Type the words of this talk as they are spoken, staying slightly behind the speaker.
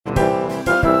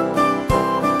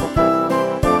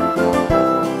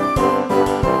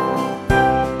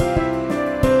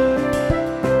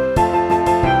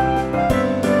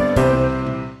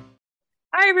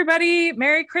everybody.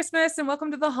 Merry Christmas and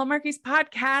welcome to the Hallmarkies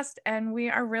podcast. And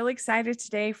we are really excited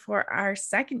today for our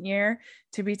second year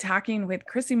to be talking with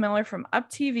Chrissy Miller from Up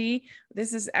TV.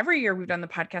 This is every year we've done the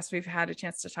podcast. We've had a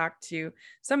chance to talk to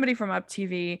somebody from Up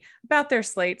TV about their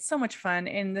slate. So much fun.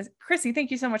 And Chrissy, thank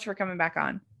you so much for coming back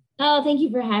on. Oh, thank you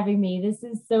for having me. This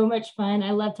is so much fun. I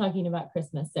love talking about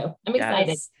Christmas, so I'm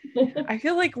excited. I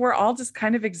feel like we're all just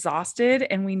kind of exhausted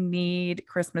and we need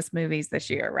Christmas movies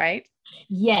this year, right?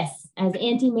 Yes, as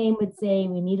Auntie Mame would say,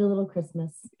 we need a little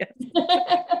Christmas. Yes.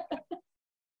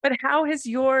 But how has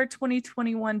your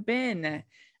 2021 been?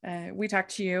 We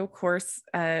talked to you, of course,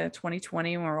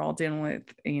 2020, when we're all dealing with,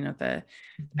 the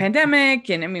pandemic.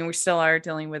 And I mean, we still are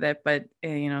dealing with it, but,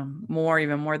 even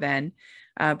more then.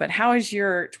 But how has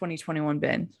your 2021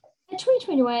 been?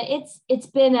 2021, it's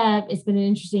been an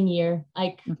interesting year,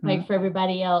 like for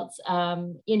everybody else.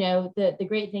 The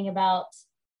great thing about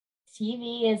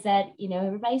TV is that,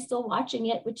 everybody's still watching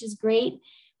it, which is great.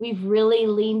 We've really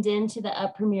leaned into the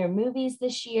Up premiere movies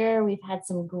this year. We've had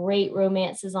some great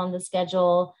romances on the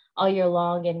schedule all year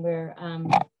long, and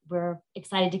we're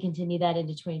excited to continue that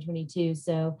into 2022.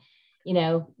 So,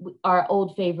 our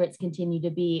old favorites continue to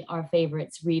be our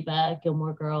favorites: Reba,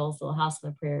 Gilmore Girls, Little House on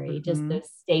the Prairie, just those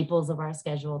staples of our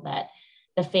schedule that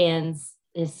the fans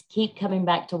just keep coming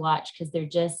back to watch because they're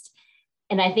just,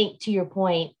 and I think to your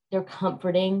point, they're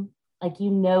comforting. Like,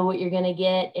 what you're going to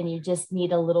get, and you just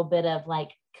need a little bit of like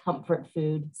comfort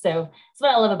food. So that's what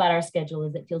I love about our schedule,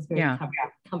 is it feels very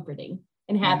comforting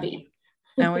and happy.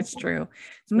 No, it's true.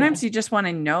 Sometimes you just want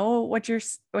to know what you're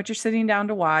sitting down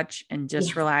to watch and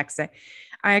just relax.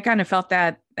 I kind of felt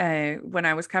that when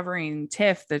I was covering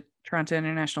TIFF, the Toronto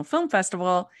International Film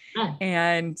Festival,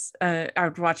 and I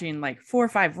was watching like 4 or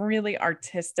 5 really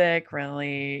artistic,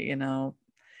 really,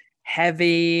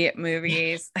 heavy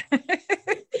movies.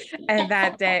 And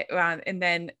that day, and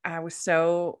then I was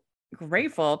so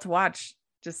grateful to watch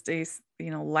just a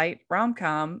light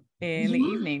rom-com in the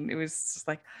evening. It was just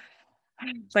like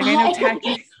I know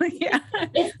technically,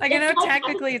 I know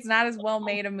technically it's not as well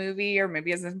made a movie, or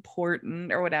maybe as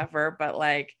important or whatever, but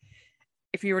like,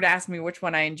 if you were to ask me which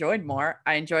one I enjoyed more,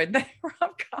 I enjoyed the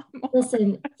rom-com more.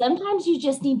 Listen, sometimes you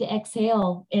just need to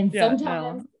exhale, and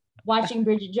sometimes watching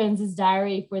Bridget Jones's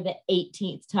Diary for the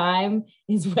 18th time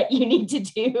is what you need to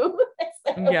do.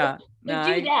 Do that.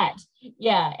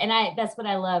 Yeah. And that's what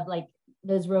I love. Like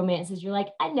those romances, you're like,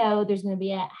 I know there's going to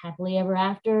be a happily ever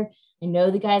after. I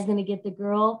know the guy's going to get the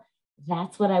girl.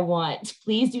 That's what I want.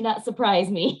 Please do not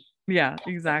surprise me. Yeah,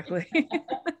 exactly.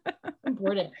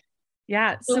 Important.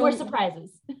 Yeah. So more surprises.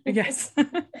 Yes.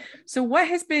 So what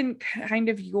has been kind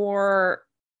of your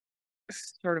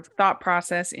sort of thought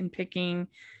process in picking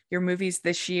your movies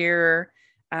this year,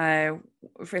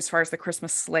 as far as the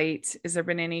Christmas slate? Has there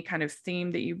been any kind of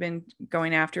theme that you've been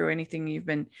going after, or anything you've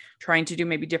been trying to do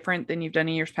maybe different than you've done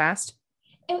in years past?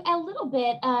 A little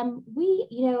bit. We,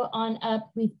 on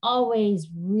Up, we've always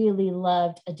really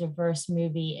loved a diverse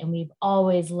movie, and we've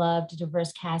always loved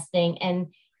diverse casting, and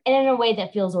in a way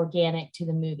that feels organic to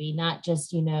the movie, not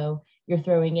just, you're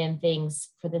throwing in things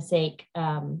for the sake,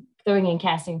 throwing in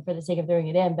casting for the sake of throwing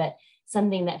it in, but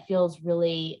something that feels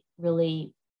really,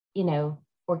 really,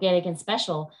 organic and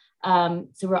special. So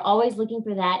we're always looking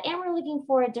for that, and we're looking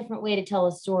for a different way to tell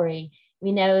a story.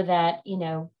 We know that,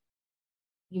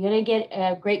 you're going to get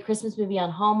a great Christmas movie on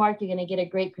Hallmark. You're going to get a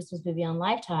great Christmas movie on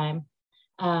Lifetime.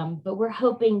 But we're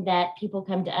hoping that people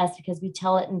come to us because we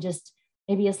tell it in just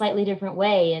maybe a slightly different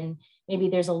way. And maybe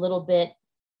there's a little bit,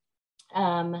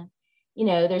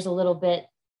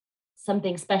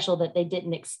 something special that they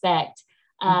didn't expect.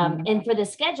 And for the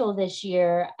schedule this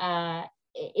year,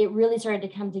 it really started to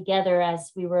come together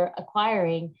as we were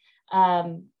acquiring.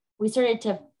 We started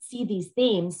to see these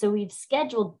themes. So we've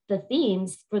scheduled the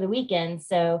themes for the weekend.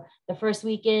 So the first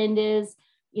weekend is,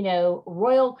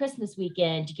 Royal Christmas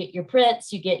weekend. You get your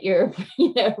prince, you get your,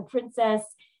 princess.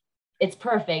 It's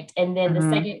perfect. And then the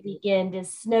second weekend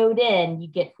is snowed in. You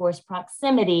get forced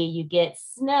proximity, you get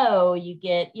snow, you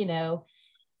get,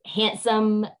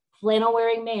 handsome flannel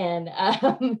wearing man.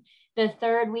 The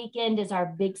third weekend is our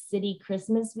big city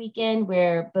Christmas weekend,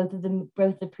 where both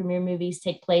the premiere movies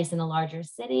take place in a larger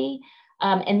city.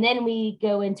 And then we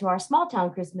go into our small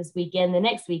town Christmas weekend the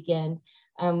next weekend,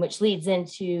 which leads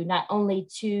into not only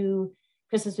 2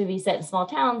 Christmas movies set in small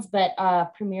towns, but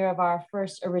premiere of our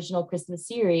first original Christmas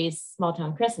series, Small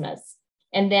Town Christmas.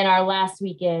 And then our last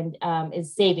weekend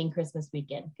is Saving Christmas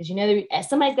weekend, because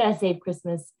somebody's got to save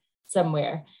Christmas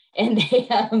somewhere. And they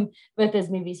both those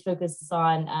movies focus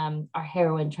on our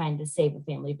heroine trying to save a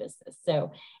family business.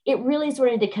 So it really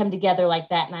started to come together like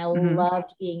that. And I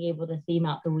loved being able to theme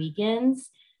out the weekends.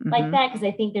 like that, because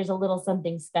I think there's a little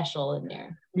something special in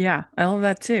there. Yeah, I love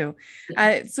that too.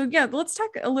 Yeah. So yeah, let's talk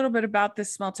a little bit about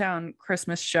this small town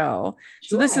Christmas show.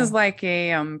 So Sure. this is like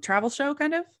a travel show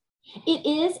kind of? It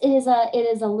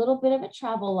is a little bit of a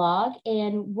travel log,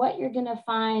 and what you're going to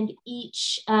find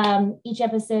each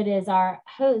episode is our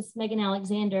host Megan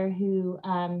Alexander, who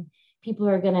people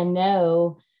are going to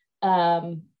know,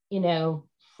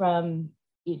 from,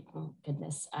 oh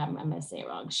goodness, I'm going to say it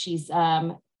wrong.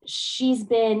 She's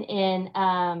been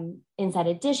in Inside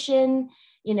Edition.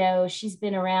 She's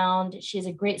been around. She has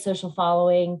a great social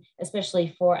following,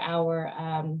 especially for our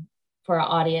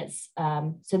audience.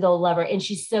 So they'll love her. And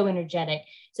she's so energetic.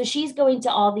 So she's going to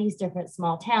all these different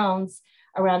small towns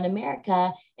around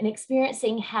America and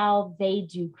experiencing how they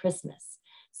do Christmas.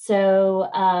 So,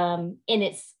 and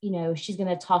it's, she's going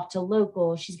to talk to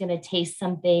local, she's going to taste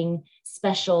something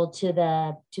special to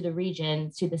the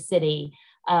region, to the city.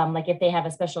 Like if they have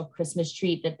a special Christmas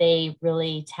treat that they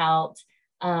really tout.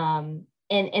 And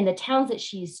the towns that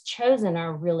she's chosen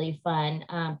are really fun.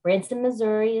 Branson,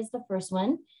 Missouri is the first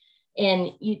one.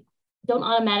 And you don't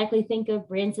automatically think of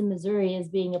Branson, Missouri as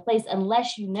being a place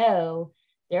unless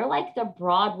they're like the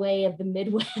Broadway of the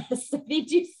Midwest. They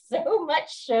do so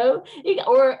much show,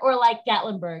 or like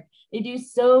Gatlinburg. They do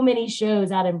so many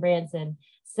shows out in Branson.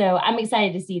 So I'm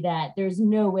excited to see that. There's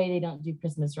no way they don't do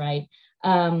Christmas right.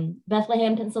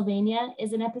 Bethlehem, Pennsylvania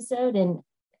is an episode. And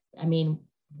I mean,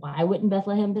 why wouldn't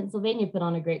Bethlehem, Pennsylvania put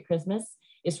on a great Christmas?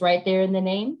 It's right there in the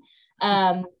name.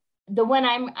 The one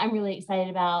I'm really excited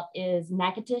about is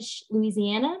Natchitoches,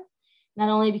 Louisiana, not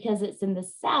only because it's in the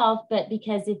South, but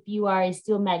because if you are a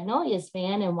Steel Magnolias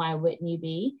fan, and why wouldn't you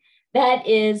be, that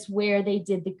is where they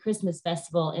did the Christmas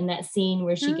festival, in that scene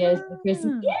where she goes to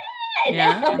Christmas.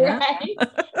 Right?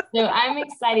 So I'm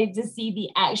excited to see the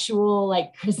actual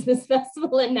like Christmas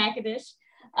festival in Natchitoches.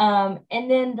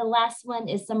 And then the last one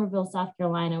is Summerville, South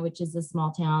Carolina, which is a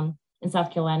small town in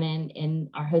South Carolina. And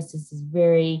our hostess is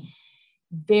very,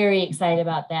 very excited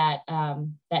about that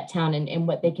town and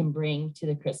what they can bring to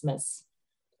the Christmas.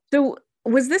 So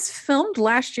was this filmed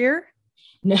last year?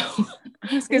 No.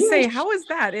 I was gonna say, how was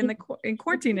that in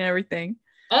quarantine and everything?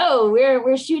 Oh,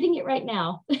 we're shooting it right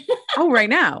now. Oh, right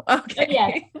now.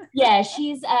 Okay. Yeah.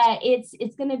 She's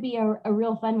it's gonna be a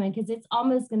real fun one, because it's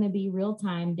almost gonna be real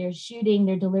time. They're shooting,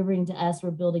 they're delivering to us,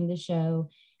 we're building the show.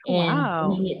 And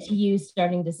bringing it to you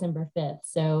starting December 5th.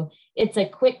 So it's a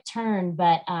quick turn,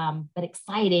 but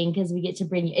exciting, because we get to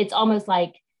bring you. It's almost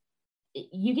like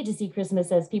you get to see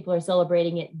Christmas as people are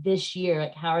celebrating it this year.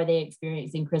 Like, how are they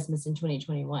experiencing Christmas in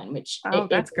 2021? Which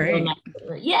that's great.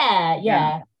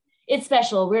 Yeah. It's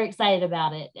special. We're excited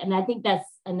about it, and I think that's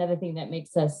another thing that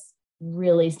makes us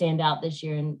really stand out this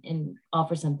year and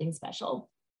offer something special.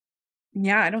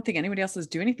 Yeah, I don't think anybody else is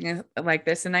doing anything like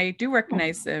this. And I do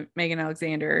recognize Megan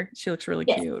Alexander. She looks really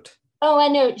cute. Oh, I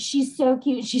know. She's so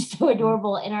cute. She's so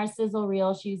adorable. In our sizzle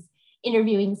reel, she's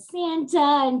interviewing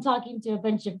Santa and talking to a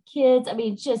bunch of kids. I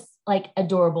mean, just like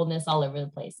adorableness all over the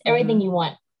place. Everything you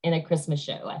want in a Christmas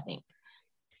show, I think.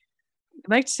 I'd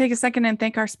like to take a second and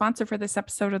thank our sponsor for this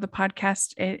episode of the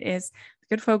podcast. It is the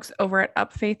good folks over at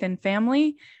Up Faith and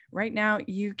Family. Right now,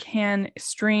 you can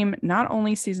stream not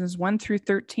only seasons 1 through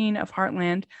 13 of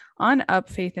Heartland on Up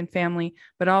Faith and Family,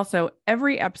 but also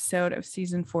every episode of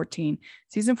season 14.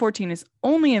 Season 14 is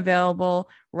only available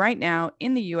right now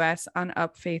in the US on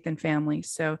Up Faith and Family.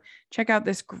 So check out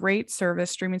this great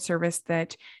streaming service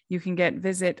that you can get.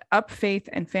 Visit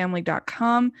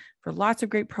upfaithandfamily.com for lots of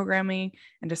great programming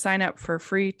and to sign up for a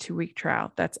free 2-week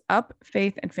trial. That's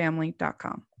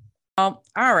upfaithandfamily.com. All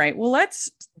right. Well, let's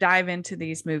dive into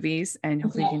these movies, and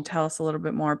hopefully you can tell us a little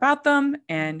bit more about them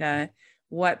and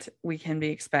what we can be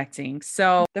expecting.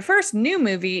 So the first new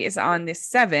movie is on the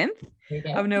 7th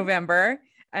of November,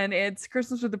 and it's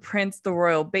Christmas with the Prince, the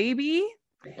Royal Baby.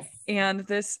 Yes. And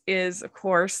this is, of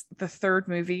course, the third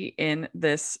movie in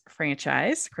this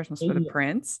franchise, Christmas with the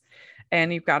Prince.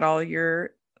 And you've got all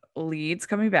your leads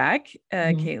coming back,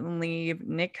 Caitlin Leib,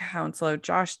 Nick Hounslow,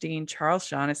 Josh Dean, Charles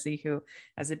Shaughnessy, who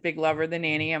as a big lover of The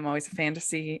Nanny, I'm always a fan to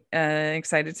see,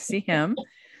 excited to see him.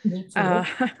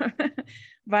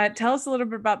 But tell us a little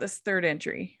bit about this third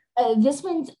entry. This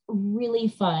one's really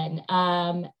fun.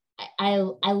 I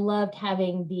loved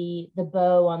having the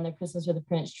bow on the Christmas with the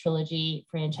Prince trilogy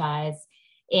franchise,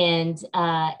 and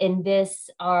in this,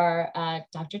 our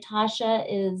Dr. Tasha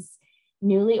is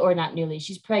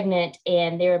she's pregnant,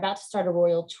 and they're about to start a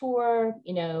royal tour.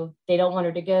 You know, they don't want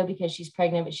her to go because she's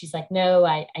pregnant, but she's like, no,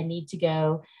 I need to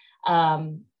go.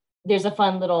 There's a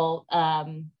fun little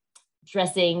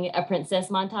dressing a princess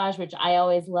montage, which I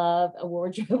always love, a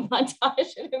wardrobe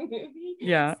montage in a movie.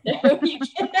 Yeah. So you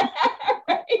can,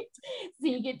 right? So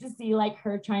you get to see like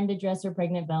her trying to dress her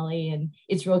pregnant belly, and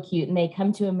it's real cute. And they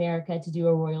come to America to do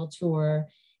a royal tour,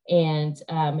 and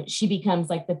she becomes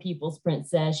like the people's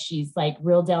princess. She's like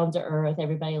real down to earth.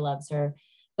 Everybody loves her.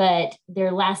 But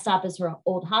their last stop is her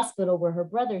old hospital where her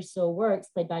brother still works,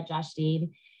 played by Josh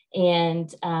Dean. And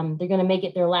they're going to make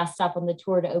it their last stop on the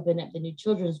tour to open up the new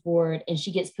children's ward, and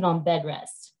she gets put on bed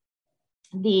rest.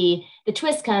 The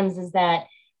twist comes is that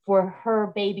for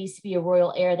her babies to be a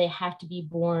royal heir, they have to be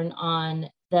born on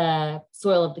the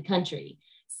soil of the country.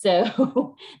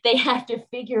 So they have to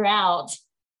figure out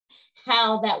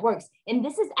how that works. And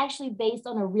this is actually based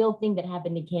on a real thing that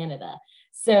happened in Canada.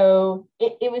 So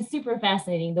it was super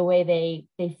fascinating the way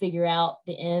they figure out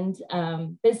the end.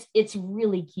 It's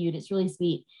really cute. It's really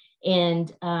sweet.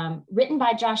 And written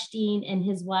by Josh Dean and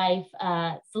his wife,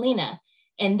 Selena.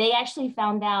 And they actually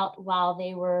found out while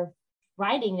they were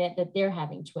writing it that they're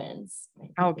having twins.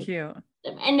 Oh, cute.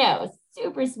 I know,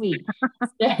 super sweet.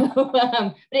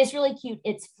 But it's really cute.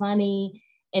 It's funny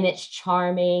and it's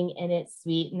charming and it's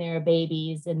sweet, and there are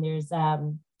babies, and there's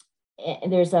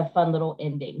a fun little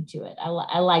ending to it.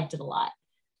 I liked it a lot.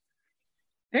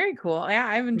 Very cool. Yeah,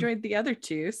 I've enjoyed the other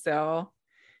two. So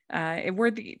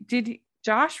did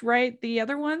Josh write the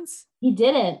other ones? He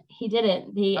didn't.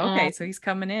 Okay, so he's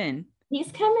coming in.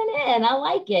 He's coming in. I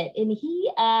like it. And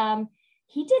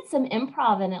he did some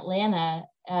improv in Atlanta.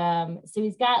 So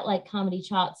he's got like comedy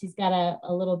chops. He's got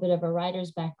a little bit of a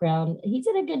writer's background. He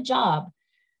did a good job.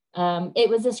 It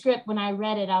was a script. When I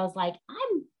read it, I was like,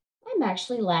 I'm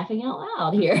actually laughing out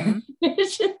loud here, mm-hmm.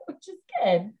 which is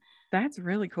good. That's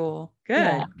really cool. Good,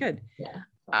 yeah. Good.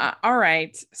 Yeah. All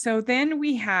right. So then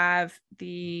we have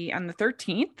on the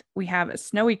 13th, we have A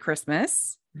Snowy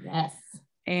Christmas. Yes.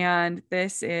 And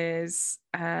this is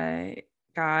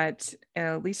got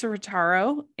Lisa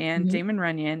Rotaro and Mm-hmm. Damon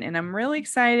Runyon. And I'm really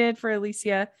excited for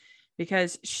Alicia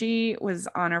because she was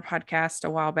on our podcast a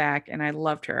while back and I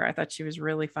loved her. I thought she was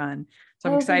really fun. So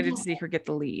I'm excited to see her get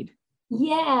the lead.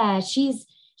 Yeah, she's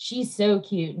so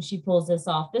cute and she pulls this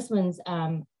off. This one's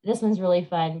really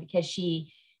fun because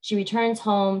she returns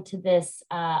home to this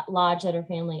lodge that her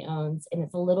family owns, and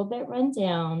it's a little bit run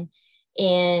down.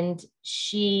 And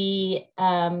she,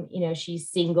 she's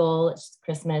single. It's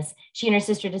Christmas. She and her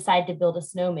sister decide to build a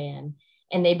snowman,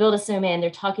 and they build a snowman. They're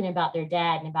talking about their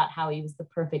dad and about how he was the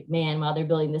perfect man while they're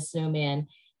building the snowman.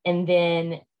 And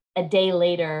then a day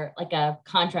later, like a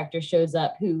contractor shows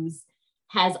up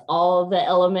has all the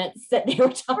elements that they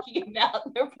were talking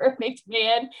about. Their perfect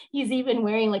man. He's even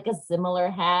wearing like a similar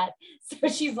hat. So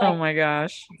she's like, oh my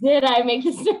gosh, did I make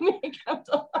the snowman come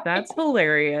to life? That's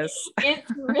hilarious.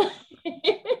 It's really,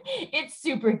 it's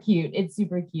super cute. It's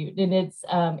super cute. And it's,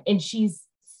 and she's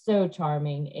so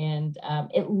charming, and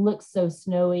it looks so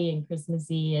snowy and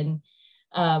Christmassy, and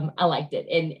I liked it.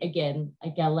 And again,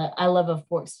 like I love a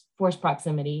forced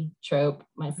proximity trope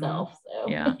myself. So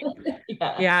yeah.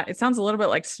 Yeah, it sounds a little bit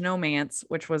like Snowman's,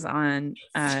 which was on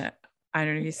I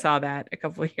don't know if you saw that a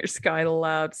couple of years ago. I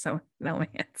loved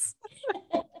Snowman's.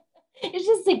 It's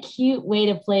just a cute way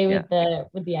to play with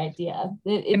the idea.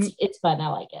 It's fun. I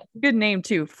like it. Good name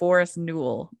too, Forrest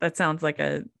Newell. That sounds like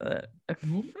a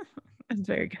it's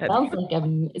very good.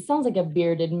 It sounds like a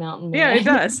bearded mountain man. Yeah, it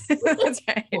does. That's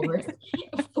right.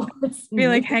 Forrest Be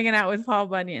like hanging out with Paul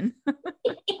Bunyan.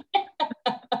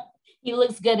 He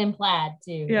looks good in plaid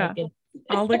too. Yeah.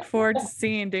 I'll look forward to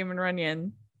seeing Damon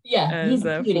Runyon. Yeah, as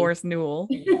Forrest Newell.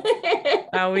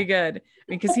 That'll be good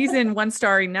because he's in One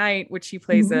Starry Night, which he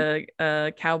plays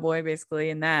a cowboy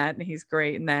basically in that, and he's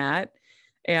great in that.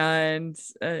 And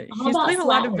he's played a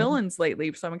lot of villains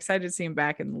lately, so I'm excited to see him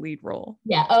back in the lead role.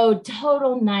 Yeah. Oh,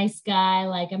 total nice guy.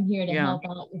 Like, I'm here to help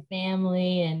out your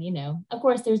family, and of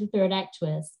course, there's a third act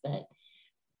twist, but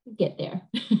we'll get there.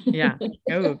 Yeah.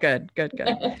 Oh, good.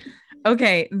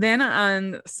 Okay, then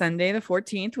on Sunday the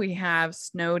 14th, we have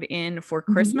Snowed In for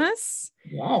Christmas.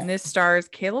 Yes. And this stars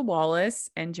Kayla Wallace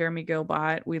and Jeremy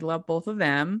Gilbot. We love both of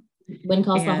them. One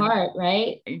Calls the Heart,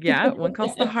 right? Yeah, One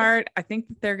Calls the Heart. I think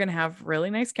that they're going to have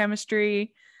really nice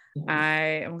chemistry.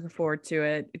 I am looking forward to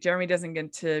it. Jeremy doesn't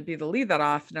get to be the lead that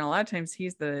often. And a lot of times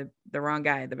he's the wrong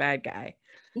guy, the bad guy.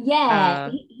 Yeah,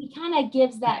 he kind of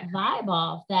gives that vibe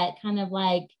off, that kind of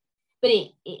like,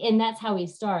 and that's how he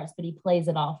starts, but he plays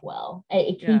it off well.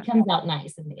 He comes out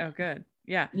nice in the end. Oh, good.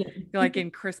 Yeah. Like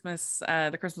in Christmas,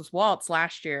 the Christmas Waltz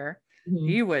last year,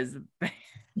 he was,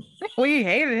 we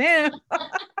hated him.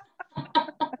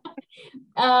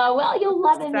 Well, you'll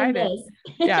love him in this.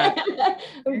 Yeah.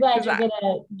 I'm glad you're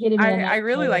gonna get him in. I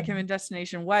really like him in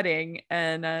Destination Wedding,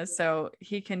 and so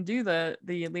he can do the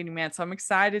leading man. So I'm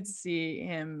excited to see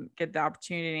him get the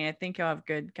opportunity. I think he'll have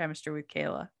good chemistry with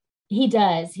Kayla. He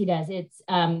does. He does. It's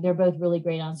they're both really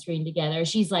great on screen together.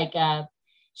 She's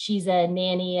a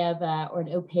nanny of or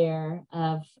an au pair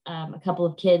of a couple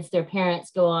of kids. Their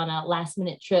parents go on a last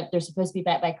minute trip. They're supposed to be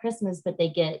back by Christmas, but they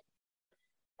get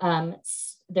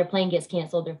their plane gets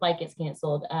canceled, their flight gets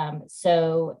canceled.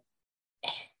 So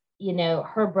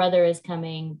her brother is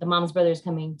coming. The mom's brother is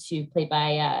coming, to played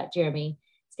by Jeremy.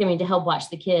 Is coming to help watch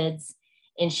the kids,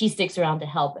 and she sticks around to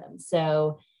help him.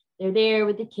 So they're there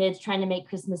with the kids trying to make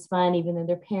Christmas fun, even though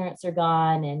their parents are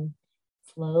gone. And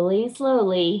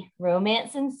slowly,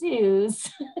 romance ensues.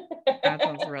 That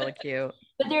sounds really cute.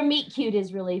 But their meet cute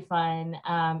is really fun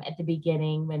at the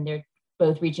beginning when they're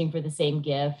both reaching for the same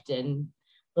gift and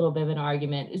a little bit of an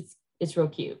argument. It's real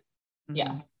cute.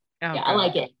 Yeah. Oh, yeah, I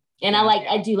like it. And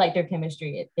I do like their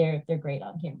chemistry. They're great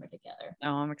on camera together.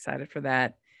 Oh, I'm excited for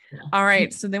that. Yeah. All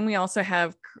right. So then we also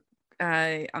have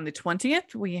on the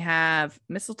 20th, we have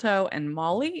Mistletoe and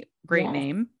Molly. Great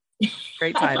name.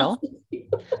 Great title.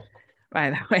 By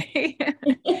the way.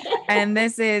 And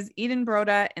this is Eden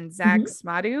Broda and Zach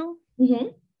Smadu. Mm-hmm.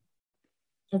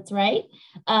 That's right.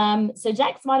 So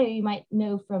Jack Smadu, you might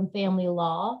know from Family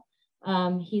Law.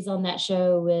 He's on that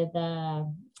show with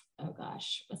oh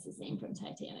gosh, what's his name from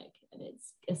Titanic? And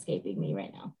it's escaping me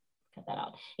right now. Cut that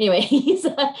out. Anyway, he's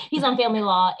on Family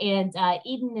Law, and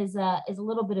Eden is a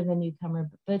little bit of a newcomer,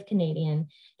 but both Canadian.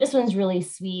 This one's really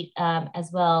sweet as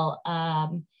well.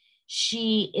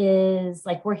 She is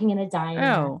like working in a diner.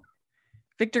 Oh,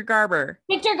 Victor Garber.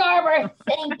 Victor Garber.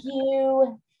 Thank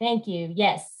you.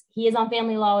 Yes, he is on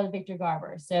Family Law with Victor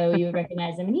Garber, so you would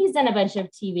recognize him, and he's done a bunch of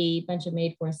TV, bunch of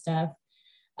made for stuff.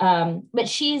 But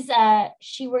she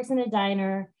works in a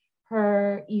diner.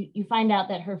 You find out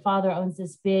that her father owns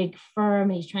this big firm,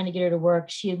 and he's trying to get her to work.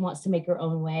 She wants to make her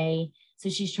own way, so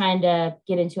she's trying to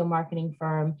get into a marketing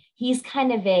firm. He's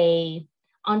kind of a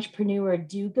entrepreneur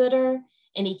do-gooder,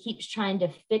 and he keeps trying to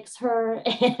fix her,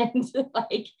 and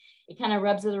like it kind of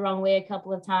rubs her the wrong way a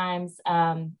couple of times.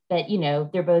 But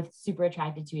they're both super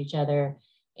attracted to each other,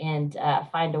 and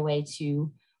find a way to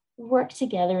work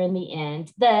together in the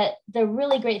end. The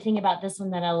really great thing about this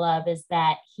one that I love is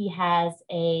that he has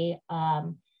a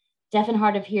deaf and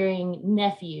hard of hearing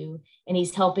nephew, and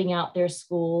he's helping out their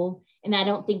school. And I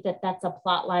don't think that that's a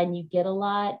plot line you get a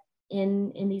lot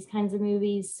in these kinds of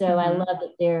movies. So I love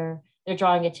that they're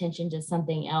drawing attention to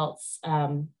something else,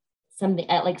 something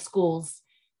at like schools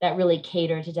that really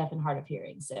cater to deaf and hard of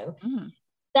hearing. So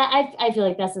that I feel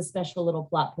like that's a special little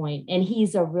plot point. And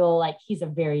he's a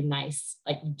very nice,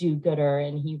 like do-gooder,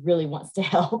 and he really wants to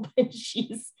help. And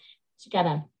she kind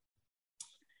of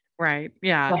right.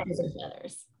 Yeah.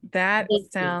 Others. That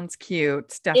sounds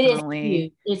cute. Definitely. It is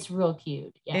cute. It's real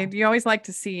cute. Yeah. And you always like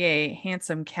to see a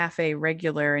handsome cafe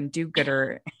regular and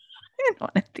do-gooder in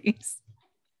one of these.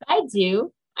 I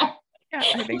do. Yeah,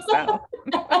 I think so.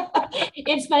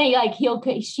 It's funny, like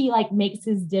she like makes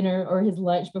his dinner or his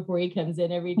lunch before he comes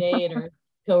in every day, and her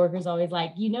coworker's always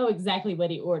like, you know exactly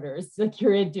what he orders, like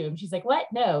you're into him. She's like, what?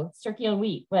 No, it's turkey on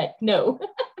wheat. What? No.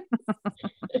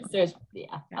 So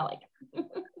yeah, I like it.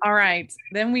 All right,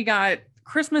 then we got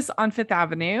Christmas on Fifth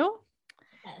Avenue.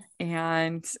 Yes.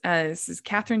 And this is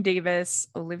Catherine Davis,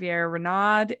 Olivier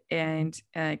Renaud, and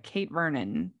Kate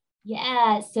Vernon.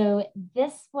 Yeah, so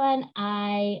this one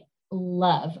I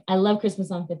love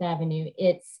Christmas on Fifth Avenue.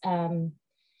 It's a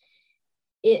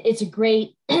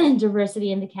great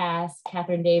diversity in the cast.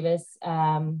 Catherine Davis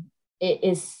it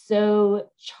is so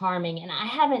charming, and I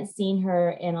haven't seen her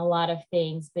in a lot of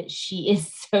things, but she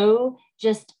is so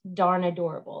just darn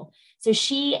adorable. So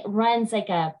she runs like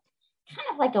a kind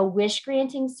of like a wish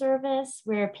granting service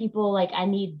where people like, I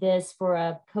need this for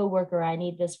a coworker, I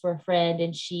need this for a friend,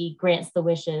 and she grants the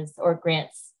wishes, or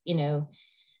grants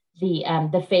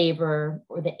the favor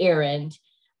or the errand.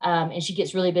 And she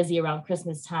gets really busy around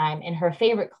Christmas time. And her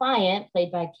favorite client,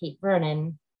 played by Kate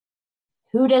Vernon,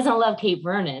 who doesn't love Kate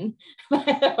Vernon, by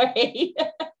the way?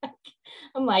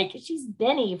 I'm like, she's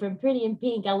Benny from Pretty in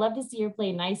Pink. I love to see her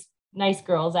play nice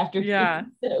girls after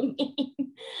being so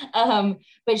mean.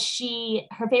 But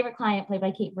her favorite client, played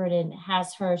by Kate Vernon,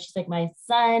 has her. She's like, my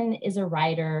son is a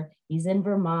writer. He's in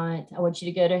Vermont. I want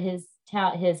you to go to his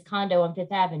condo on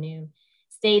Fifth Avenue,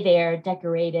 stay there,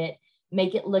 decorate it,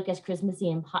 make it look as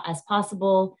Christmassy as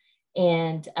possible,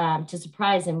 and to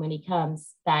surprise him when he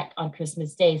comes back on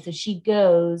Christmas Day. So she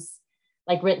goes,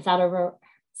 like, rents out of her,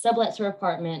 sublets her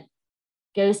apartment,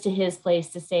 goes to his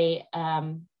place to stay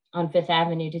on Fifth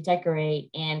Avenue to decorate,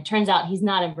 and turns out he's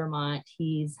not in Vermont.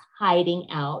 He's hiding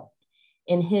out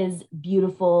in his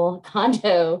beautiful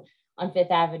condo on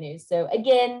Fifth Avenue. So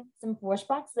again, some forced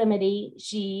proximity.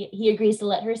 He agrees to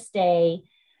let her stay,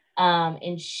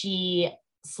 and she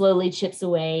slowly chips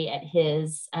away at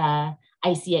his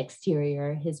icy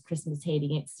exterior, his Christmas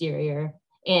hating exterior,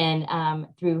 and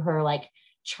through her like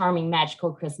charming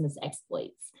magical Christmas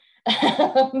exploits.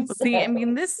 See, I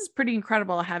mean, this is pretty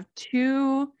incredible to have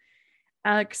two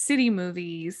city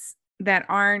movies that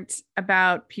aren't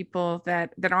about people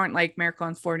that aren't like Miracle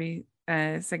on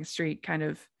 42nd Street kind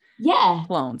of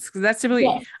clones, because that's typically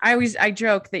I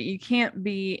joke that you can't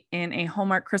be in a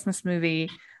Hallmark Christmas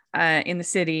movie in the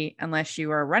city unless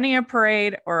you are running a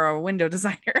parade or a window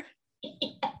designer.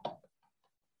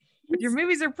 But your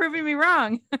movies are proving me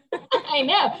wrong. I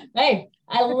know. Hey,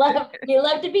 you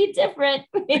love to be different.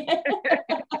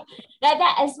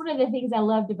 that is one of the things I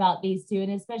loved about these two,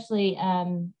 and especially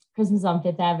Christmas on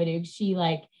Fifth Avenue.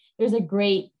 There's a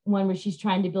great one where she's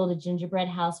trying to build a gingerbread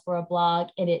house for a blog,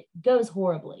 and it goes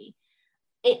horribly.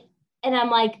 And I'm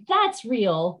like, that's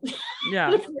real.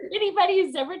 Yeah. If anybody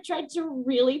who's ever tried to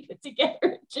really put together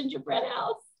a gingerbread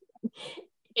house,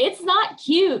 it's not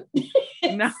cute.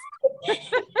 No.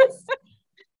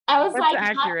 I was That's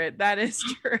accurate. That is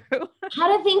true.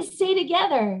 How do things stay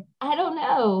together? I don't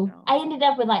know. No. I ended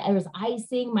up with I was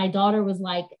icing. My daughter was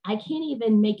like, I can't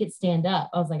even make it stand up.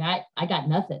 I was like, I got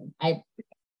nothing. I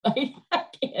can't.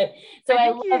 So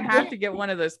I think you have to get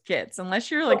one of those kits unless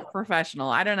you're like a professional.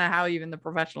 I don't know how even the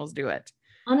professionals do it.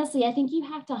 Honestly, I think you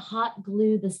have to hot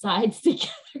glue the sides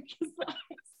together because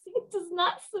it does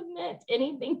not cement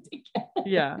anything together.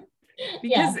 Yeah.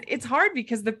 Because it's hard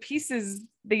because the pieces,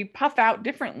 they puff out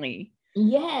differently.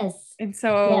 Yes. And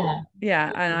so,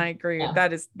 and I agree. Yeah.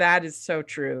 That is so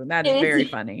true. That is very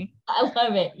funny. I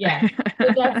love it. Yeah.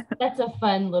 So that's a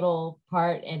fun little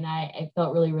part. And I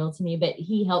felt really real to me, but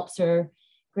he helps her.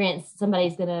 Grant,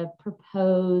 somebody's going to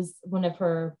propose. One of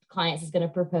her clients is going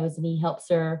to propose, and he helps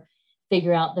her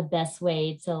figure out the best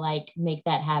way to like make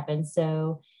that happen.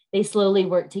 So they slowly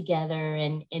work together,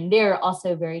 and they're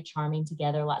also very charming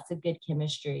together, lots of good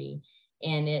chemistry.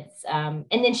 And it's, and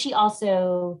then she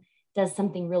also does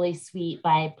something really sweet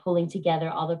by pulling together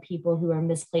all the people who are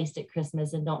misplaced at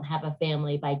Christmas and don't have a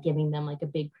family by giving them like a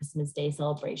big Christmas Day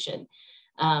celebration.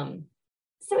 I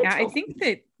think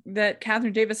that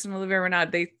Catherine Davis and Olivia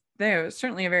Renaud, they're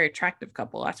certainly a very attractive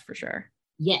couple. That's for sure.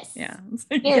 Yes. Yeah.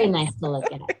 Very nice to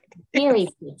look at. Very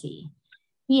pretty.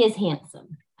 He is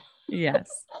handsome. Yes.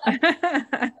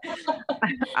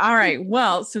 All right.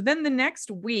 Well, so then the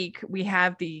next week we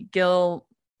have the Gilmore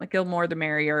the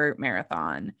Merrier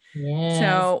marathon. Yes.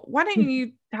 So why don't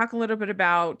you talk a little bit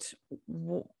about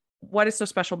what is so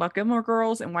special about Gilmore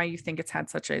Girls and why you think it's had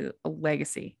such a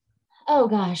legacy? Oh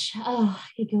gosh. Oh, I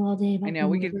could go all day about I know. Gilmore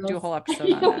we could Girls. do a whole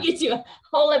episode on that. We could do a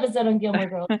whole episode on Gilmore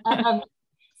Girls.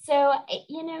 So,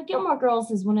 Gilmore Girls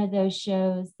is one of those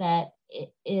shows that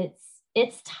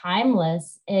it's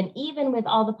timeless. And even with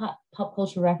all the pop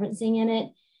culture referencing in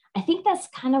it, I think that's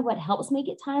kind of what helps make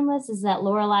it timeless, is that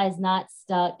Lorelai is not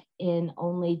stuck in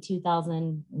only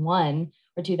 2001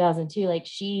 or 2002. Like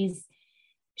she's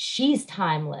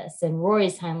timeless, and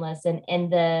Rory's timeless,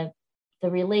 and the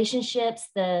relationships,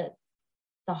 the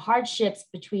hardships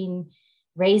between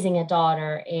raising a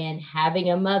daughter and having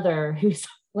a mother who's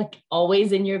like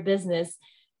always in your business.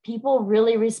 People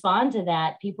really respond to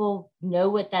that. People know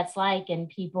what that's like, and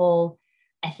people,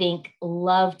 I think,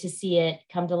 love to see it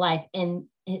come to life. And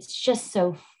it's just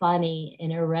so funny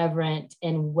and irreverent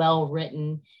and well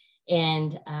written.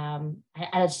 And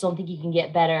I just don't think you can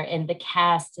get better. And the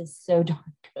cast is so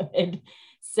darn good.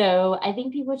 So I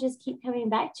think people just keep coming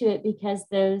back to it because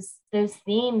those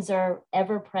themes are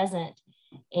ever present.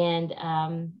 And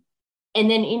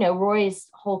then, Rory's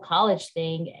whole college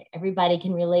thing, everybody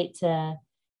can relate to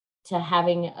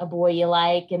having a boy you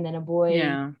like, and then a boy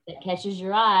that catches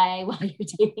your eye while you're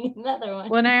dating another one.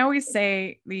 Well, and I always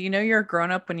say, you're a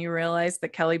grown up when you realize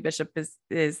that Kelly Bishop is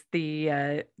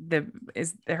her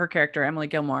character, Emily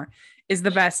Gilmore, is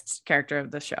the best character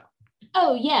of the show.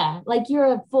 Oh yeah, like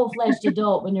you're a full-fledged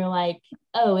adult when you're like,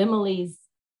 oh, Emily's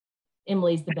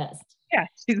the best. Yeah,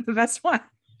 she's the best one.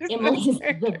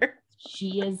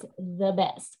 She is the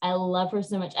best. I love her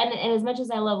so much, and as much as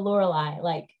I love Lorelai,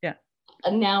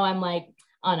 now I'm like,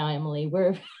 oh no, Emily,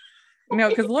 we're no,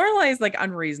 because Lorelai is like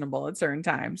unreasonable at certain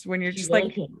times when you're just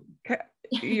really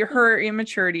her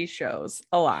immaturity shows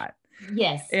a lot.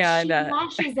 Yes, and she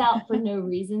lashes out for no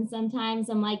reason. Sometimes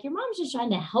I'm like, your mom's just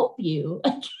trying to help you.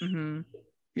 Mm-hmm.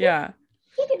 Yeah,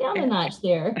 take it down a notch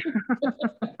there.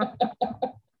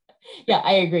 Yeah,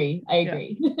 I agree.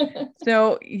 Yeah.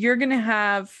 So you're gonna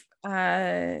have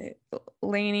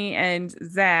Lainey and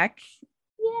Zach.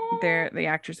 Yeah. They're the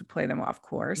actors who play them, of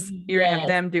course. You're gonna have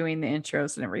them doing the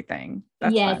intros and everything.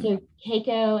 That's fun. So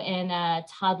Keiko and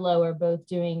Todd Lowe are both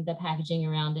doing the packaging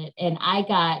around it, and I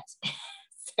got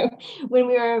So when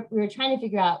we were trying to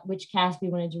figure out which cast we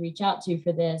wanted to reach out to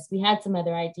for this, we had some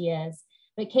other ideas.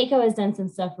 But Keiko has done some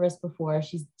stuff for us before.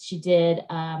 She did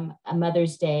a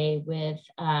Mother's Day with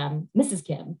Mrs.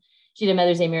 Kim. She did a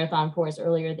Mother's Day marathon for us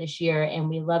earlier this year, and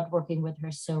we loved working with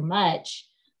her so much.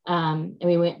 And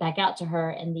we went back out to her,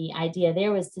 and the idea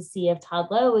there was to see if Todd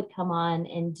Lowe would come on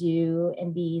and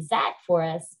be Zach for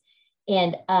us.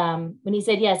 And when he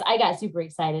said yes, I got super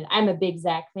excited. I'm a big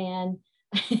Zach fan.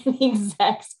 I think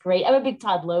Zach's great. I'm a big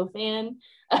Todd Lowe fan.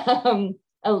 I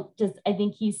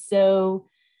think he's so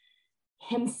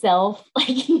himself. Like,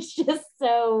 he's just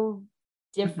so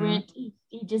different. He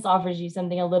just offers you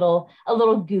something a little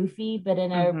goofy, but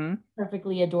in a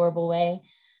perfectly adorable way.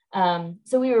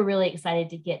 So we were really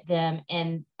excited to get them.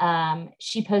 And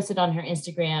she posted on her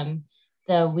Instagram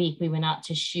the week we went out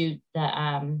to shoot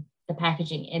the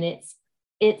packaging, and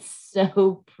it's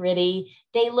so pretty.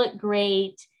 They look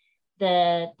great.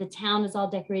 The town is all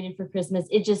decorated for Christmas.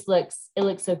 It looks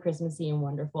so Christmassy and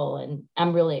wonderful. And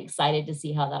I'm really excited to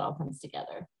see how that all comes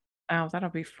together. Oh, that'll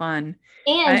be fun.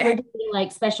 And we're doing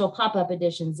like special pop-up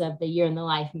editions of the Year in the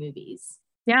Life movies.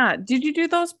 Yeah. Did you do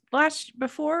those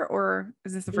before, or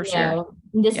is this the first year?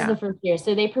 This is the first year.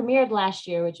 So they premiered last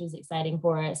year, which was exciting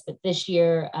for us. But this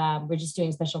year, we're just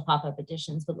doing special pop-up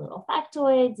editions with little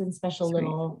factoids and special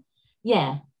little,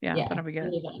 yeah. That'll be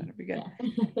good. That'll be good.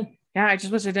 Yeah. Yeah, I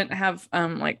just wish I didn't have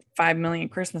like 5 million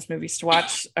Christmas movies to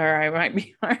watch, or I might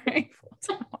be all right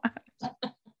to watch.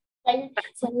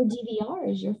 So your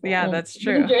DVR is your friend. Yeah, that's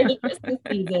true. During the Christmas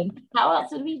season. How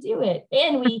else would we do it?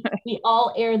 And we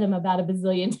all air them about a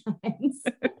bazillion times.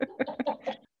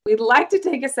 We'd like to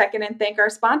take a second and thank our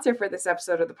sponsor for this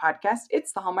episode of the podcast.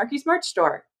 It's the Hallmarkies merch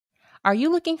store. Are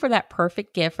you looking for that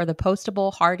perfect gift for the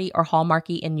postable, Hardy, or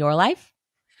Hallmarky in your life?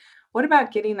 What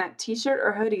about getting that t-shirt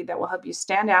or hoodie that will help you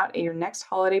stand out at your next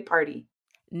holiday party?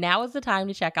 Now is the time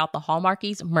to check out the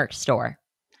Hallmarkies merch store.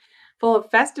 Full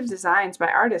of festive designs by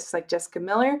artists like Jessica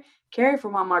Miller, Carrie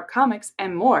from Hallmark Comics,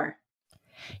 and more.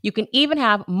 You can even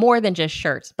have more than just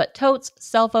shirts, but totes,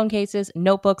 cell phone cases,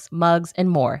 notebooks, mugs, and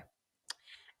more.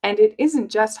 And it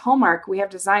isn't just Hallmark. We have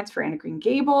designs for Anna Green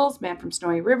Gables, Man from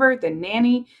Snowy River, The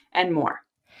Nanny, and more.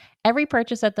 Every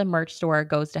purchase at the merch store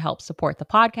goes to help support the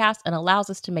podcast and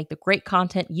allows us to make the great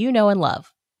content you know and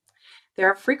love. There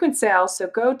are frequent sales, so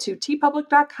go to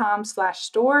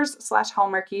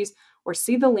tpublic.com/stores/Hallmarkies or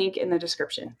see the link in the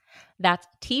description. That's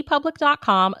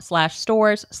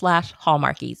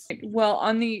tpublic.com/stores/Hallmarkies. Well,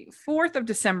 on the 4th of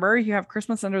December, you have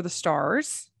Christmas Under the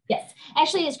Stars. Yes.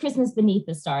 Actually, it's Christmas Beneath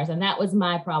the Stars, and that was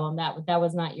my problem. That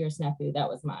was not your snafu. That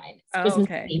was mine. It's Christmas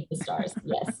Beneath the Stars.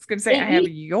 Yes. I was going to say, I have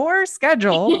your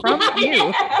schedule from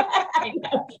you. I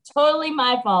know. Totally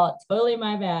my fault. Totally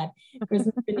my bad.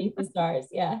 Christmas Beneath the Stars.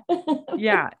 Yeah.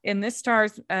 Yeah. And this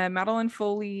stars Madeline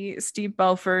Foley, Steve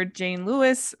Belford, Jane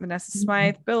Lewis, Vanessa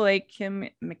Smythe, Bill Lake, Kim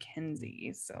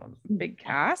McKenzie. So big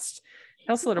cast.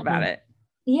 Tell us a little about it.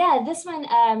 Yeah, this one,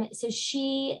 so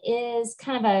she is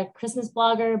kind of a Christmas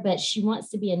blogger, but she wants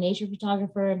to be a nature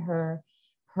photographer, and her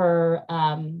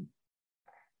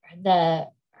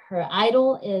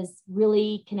idol is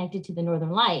really connected to the Northern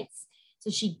Lights.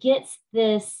 So she gets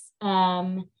this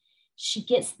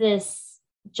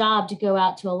job to go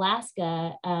out to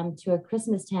Alaska, to a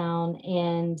Christmas town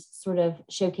and sort of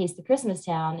showcase the Christmas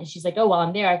town. And she's like, oh, while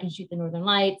I'm there, I can shoot the Northern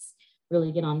Lights,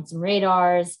 really get on some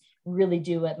radars, really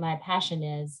do what my passion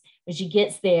is. When she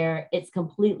gets there, it's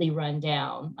completely run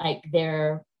down. Like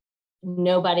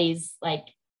nobody's like,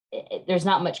 there's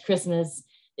not much Christmas.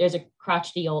 There's a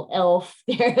crotchety old elf.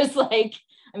 There's like,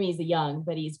 I mean, he's a young,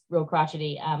 but he's real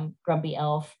crotchety, grumpy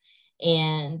elf.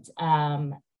 And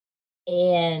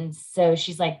so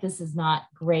she's like, this is not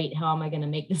great. How am I going to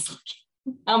make this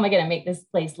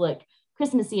place look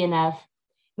Christmassy enough?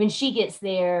 When she gets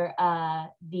there,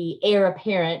 the heir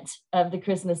apparent of the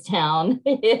Christmas town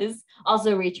is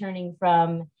also returning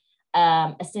from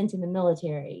a stint in the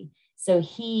military. So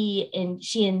she and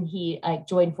he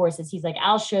join forces. He's like,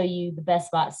 I'll show you the best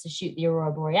spots to shoot the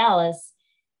Aurora Borealis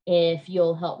if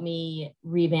you'll help me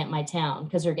revamp my town,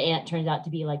 because her aunt turns out to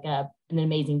be like an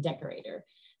amazing decorator.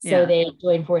 So they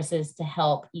join forces to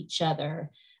help each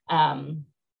other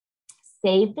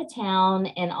save the town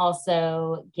and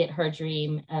also get her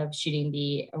dream of shooting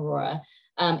the Aurora.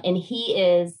 And he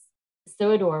is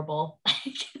so adorable.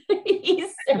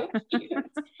 He's so cute.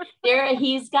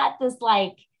 He's got this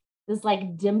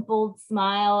dimpled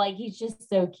smile. Like, he's just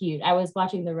so cute. I was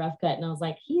watching the rough cut and I was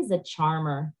like, he's a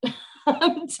charmer.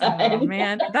 I'm done. Oh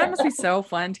man, that must be so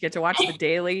fun to get to watch the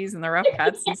dailies and the rough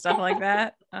cuts and stuff like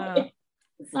that.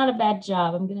 It's not a bad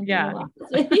job. I'm gonna be honest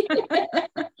with you.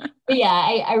 But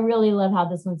yeah, I really love how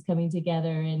this one's coming together,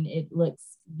 and it looks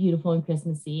beautiful and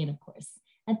Christmassy. And of course,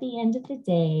 at the end of the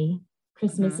day,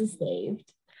 Christmas is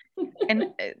saved.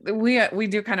 And we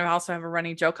do kind of also have a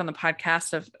running joke on the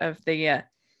podcast of the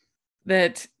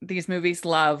that these movies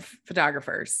love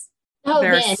photographers.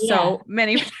 There are so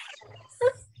many.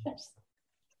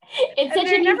 It's such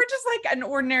they're never just like an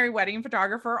ordinary wedding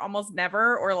photographer, almost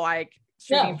never, or like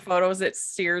shooting photos at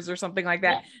Sears or something like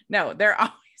that. No, they're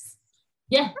always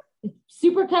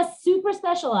super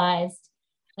specialized,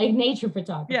 like nature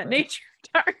photographers. Yeah, nature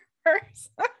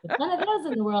photographers. None of those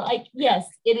in the world. Like, yes,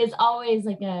 it is always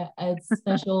like a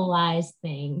specialized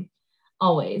thing.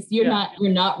 Always. You're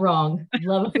not wrong.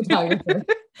 Love a photographer.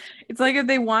 It's like if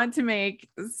they want to make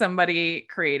somebody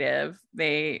creative,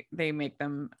 they make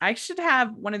them. I should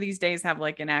have one of these days have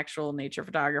like an actual nature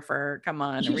photographer come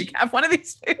on and recap one of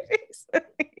these movies.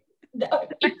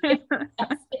 That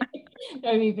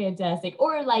would be fantastic.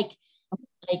 Or like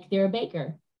they're a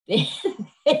baker. You're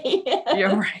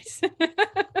right.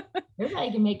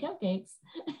 Everybody can make cupcakes.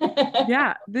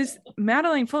 Yeah, this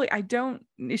Madeleine Foley.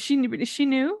 Is she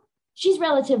new? She's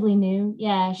relatively new.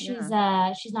 Yeah, she's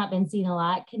not been seen a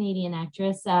lot. Canadian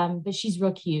actress, but she's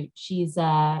real cute. She's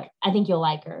I think you'll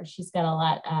like her. She's got a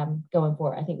lot going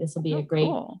for her. I think this will be a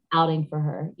great outing for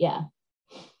her. Yeah.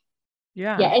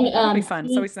 Yeah, and it'll be fun.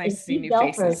 It's always nice to see new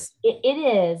faces. It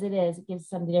is. It gives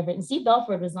something different. And Steve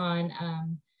Belford was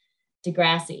on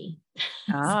Degrassi.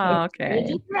 Oh,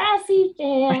 okay. Degrassi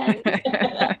fan.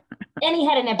 And he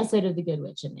had an episode of The Good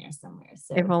Witch in there somewhere.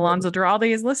 So if Alonzo Duralde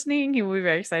is listening, he will be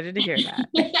very excited to hear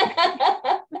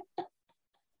that.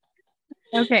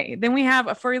 Okay, then we have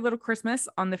A Furry Little Christmas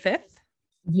on the 5th.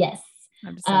 Yes.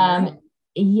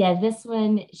 This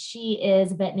one, she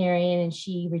is a veterinarian and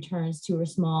she returns to her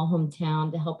small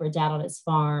hometown to help her dad on his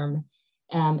farm.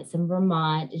 It's in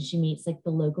Vermont, and she meets like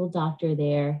the local doctor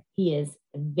there. He is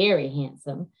very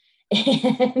handsome.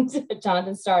 And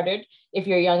Jonathan Stoddard, if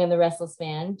you're Young and the Restless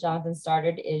fan, Jonathan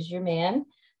Stoddard is your man.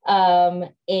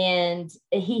 And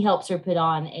he helps her put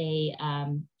on a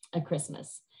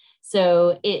Christmas.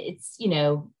 So it's,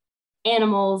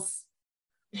 animals.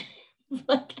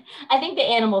 Like, I think the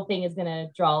animal thing is going to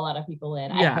draw a lot of people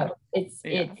in. I hope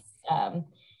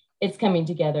it's coming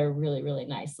together really, really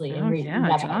nicely. Oh,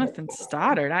 and Jonathan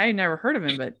Stoddard. I never heard of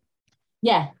him, but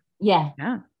yeah.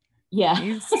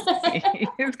 He's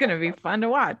going to be fun to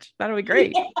watch. That'll be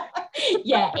great.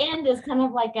 And is kind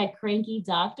of like a cranky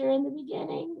doctor in the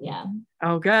beginning. Yeah.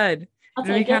 Oh, good.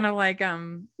 It'll be kind of like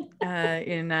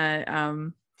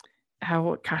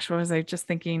what was I just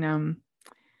thinking?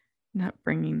 Not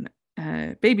bringing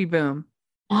Baby Boom.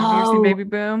 Have you ever seen Baby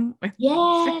Boom?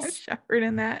 Yes. Sam Shepard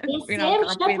in that. Yes, Sam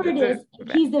Shepard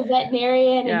he's the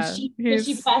veterinarian and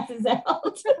she passes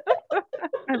out.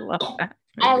 I love that.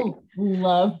 I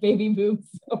love Baby Boom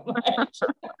so much.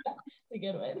 It's a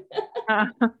good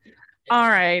one. All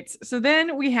right. So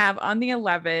then we have on the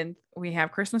 11th, we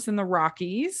have Christmas in the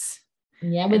Rockies.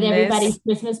 Yeah, with everybody's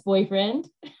Christmas boyfriend.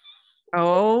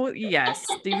 Oh, yes.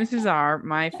 Steven Suzar,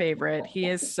 my favorite. He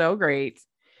is so great.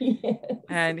 Yes.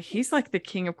 And he's like the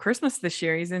king of Christmas this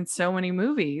year. He's in so many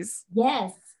movies.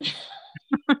 Yes. He's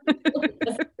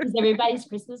everybody's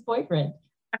Christmas boyfriend.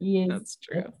 He is. That's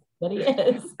true. That's what he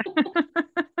is.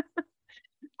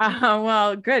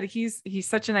 Well, good. He's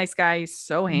such a nice guy. He's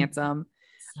so handsome.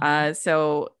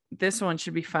 So this one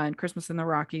should be fun. Christmas in the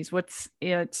Rockies. What's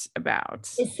it about?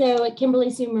 So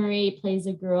Kimberly Sue Murray plays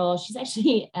a girl. She's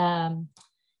actually an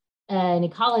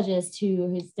ecologist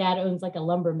whose dad owns like a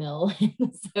lumber mill.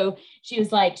 So she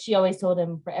was like, she always told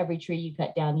him, for every tree you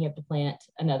cut down, you have to plant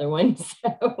another one.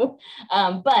 So,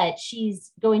 but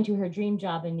she's going to her dream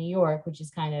job in New York, which is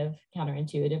kind of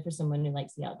counterintuitive for someone who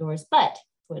likes the outdoors, but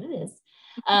it's what it is.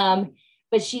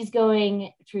 But she's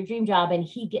going to her dream job and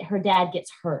her dad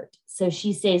gets hurt. So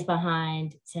she stays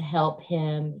behind to help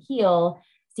him heal.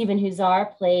 Steven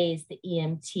Huzar plays the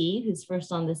EMT who's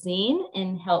first on the scene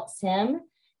and helps him.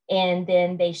 And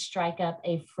then they strike up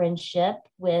a friendship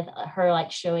with her,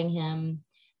 like showing him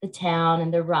the town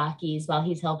and the Rockies while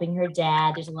he's helping her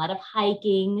dad. There's a lot of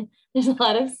hiking. There's a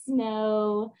lot of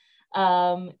snow.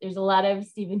 There's a lot of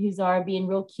Steven Huzar being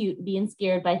real cute and being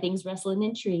scared by things rustling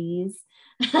in trees.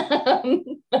 But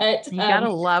you gotta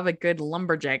love a good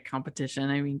lumberjack competition.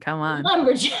 I mean, come on.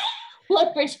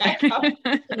 Lumberjack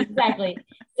competition. Exactly.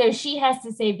 So she has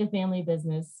to save the family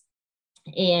business.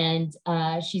 And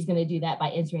she's going to do that by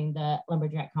entering the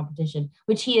lumberjack competition,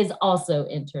 which he is also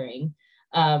entering.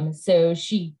 So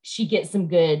she gets some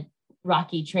good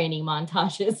Rocky training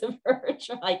montages of her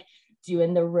like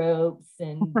doing the ropes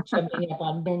and jumping up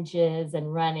on benches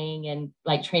and running and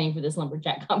like training for this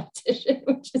lumberjack competition,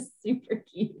 which is super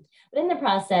cute. But in the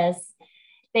process,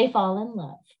 they fall in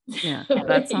love. Yeah,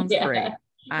 that sounds great.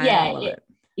 I love it.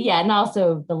 Yeah, and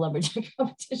also the lumberjack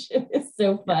competition is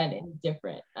so fun and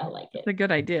different. I like it. It's a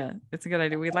good idea.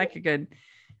 We like a good,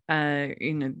 that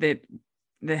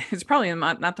it's probably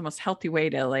not the most healthy way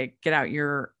to like get out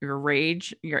your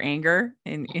rage, your anger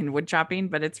in wood chopping,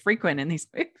 but it's frequent in these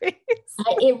movies.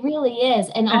 It really is.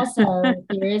 And also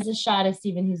there is a shot of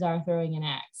Stephen Huszar throwing an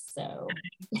axe. So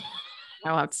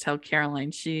I'll have to tell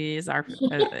Caroline. She's our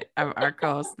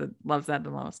co-host that loves that the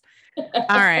most. All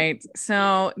right.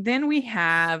 So then we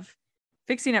have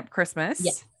Fixing Up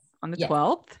Christmas on the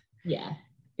 12th. Yeah.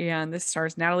 And this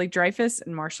stars Natalie Dreyfus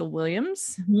and Marshall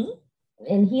Williams. Mm-hmm.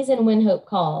 And he's in When Hope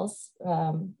Calls.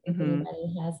 If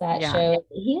anybody has that show.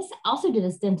 He's also did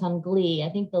a stint on Glee. I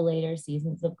think the later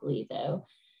seasons of Glee, though.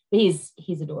 But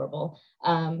he's adorable.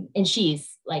 And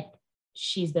she's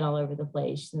been all over the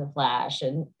place. She's in The Flash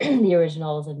and the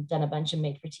originals and done a bunch of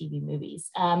made-for-TV movies.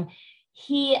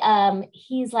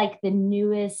 He's like the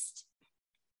newest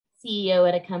CEO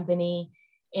at a company,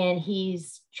 and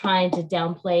he's trying to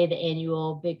downplay the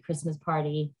annual big Christmas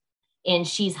party. And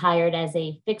she's hired as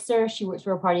a fixer. She works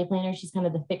for a party planner. She's kind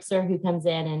of the fixer who comes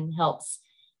in and helps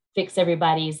fix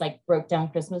everybody's like broke down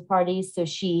Christmas parties. So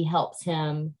she helps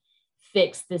him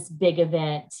fix this big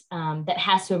event that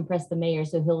has to impress the mayor,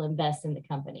 so he'll invest in the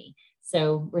company.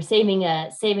 So we're saving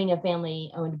a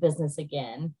family-owned business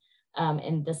again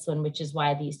in this one, which is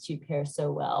why these two pair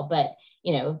so well. But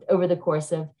over the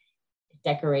course of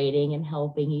decorating and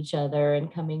helping each other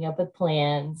and coming up with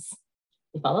plans,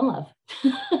 they fall in love.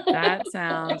 That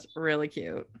sounds really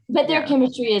cute. But their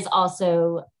chemistry is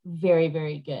also very,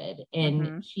 very good.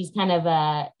 And she kind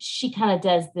of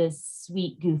does this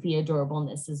sweet, goofy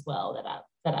adorableness as well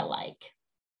that I like.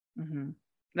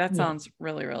 That sounds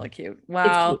really, really cute.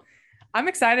 Wow. I'm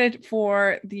excited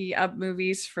for the Up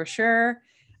movies for sure.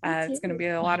 It's going to be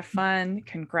a lot of fun.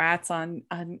 Congrats on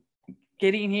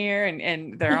getting here,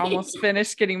 and they're almost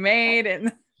finished getting made.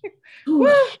 And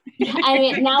I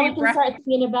mean, now we can start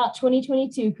thinking about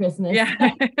 2022 Christmas.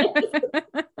 Yeah.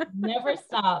 Never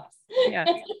stops. Yeah.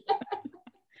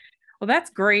 Well, that's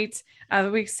great.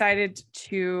 We're excited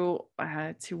to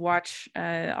watch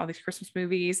all these Christmas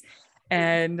movies.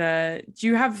 And do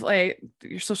you have like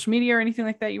your social media or anything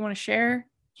like that you want to share?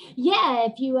 Yeah,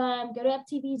 if you go to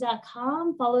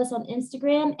uptv.com, follow us on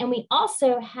Instagram, and we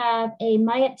also have a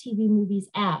My Up TV Movies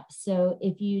app. So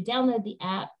if you download the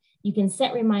app, you can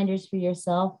set reminders for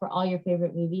yourself for all your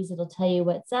favorite movies. It'll tell you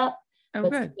what's up, what's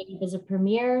coming as a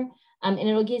premiere, and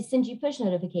it'll send you push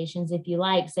notifications if you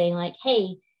like, saying like,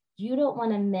 hey, you don't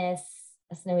want to miss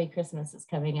A Snowy Christmas is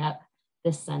coming up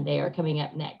this Sunday or coming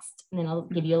up next. And then I'll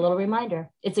give you a little reminder.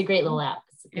 It's a great little app.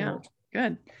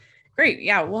 Good. Great.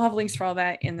 Yeah, we'll have links for all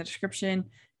that in the description.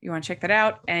 You want to check that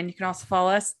out. And you can also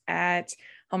follow us at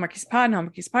Hallmarkies Pod and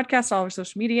Hallmarkies Podcast, all over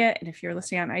social media. And if you're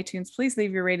listening on iTunes, please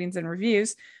leave your ratings and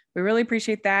reviews. We really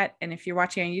appreciate that. And if you're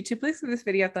watching on YouTube, please give this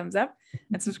video a thumbs up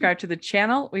and subscribe to the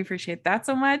channel. We appreciate that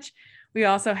so much. We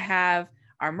also have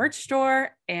our merch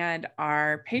store and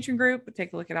our patron group.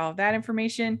 Take a look at all of that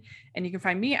information. And you can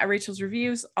find me at Rachel's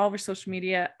Reviews, all over social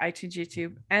media, iTunes,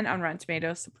 YouTube, and on Rotten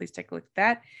Tomatoes. So please take a look at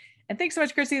that. And thanks so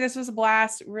much, Chrissy. This was a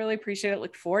blast. Really appreciate it.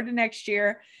 Look forward to next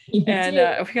year. We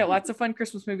got lots of fun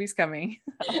Christmas movies coming.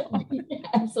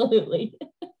 Absolutely.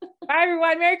 Bye,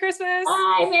 everyone. Merry Christmas.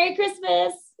 Bye. Merry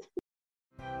Christmas.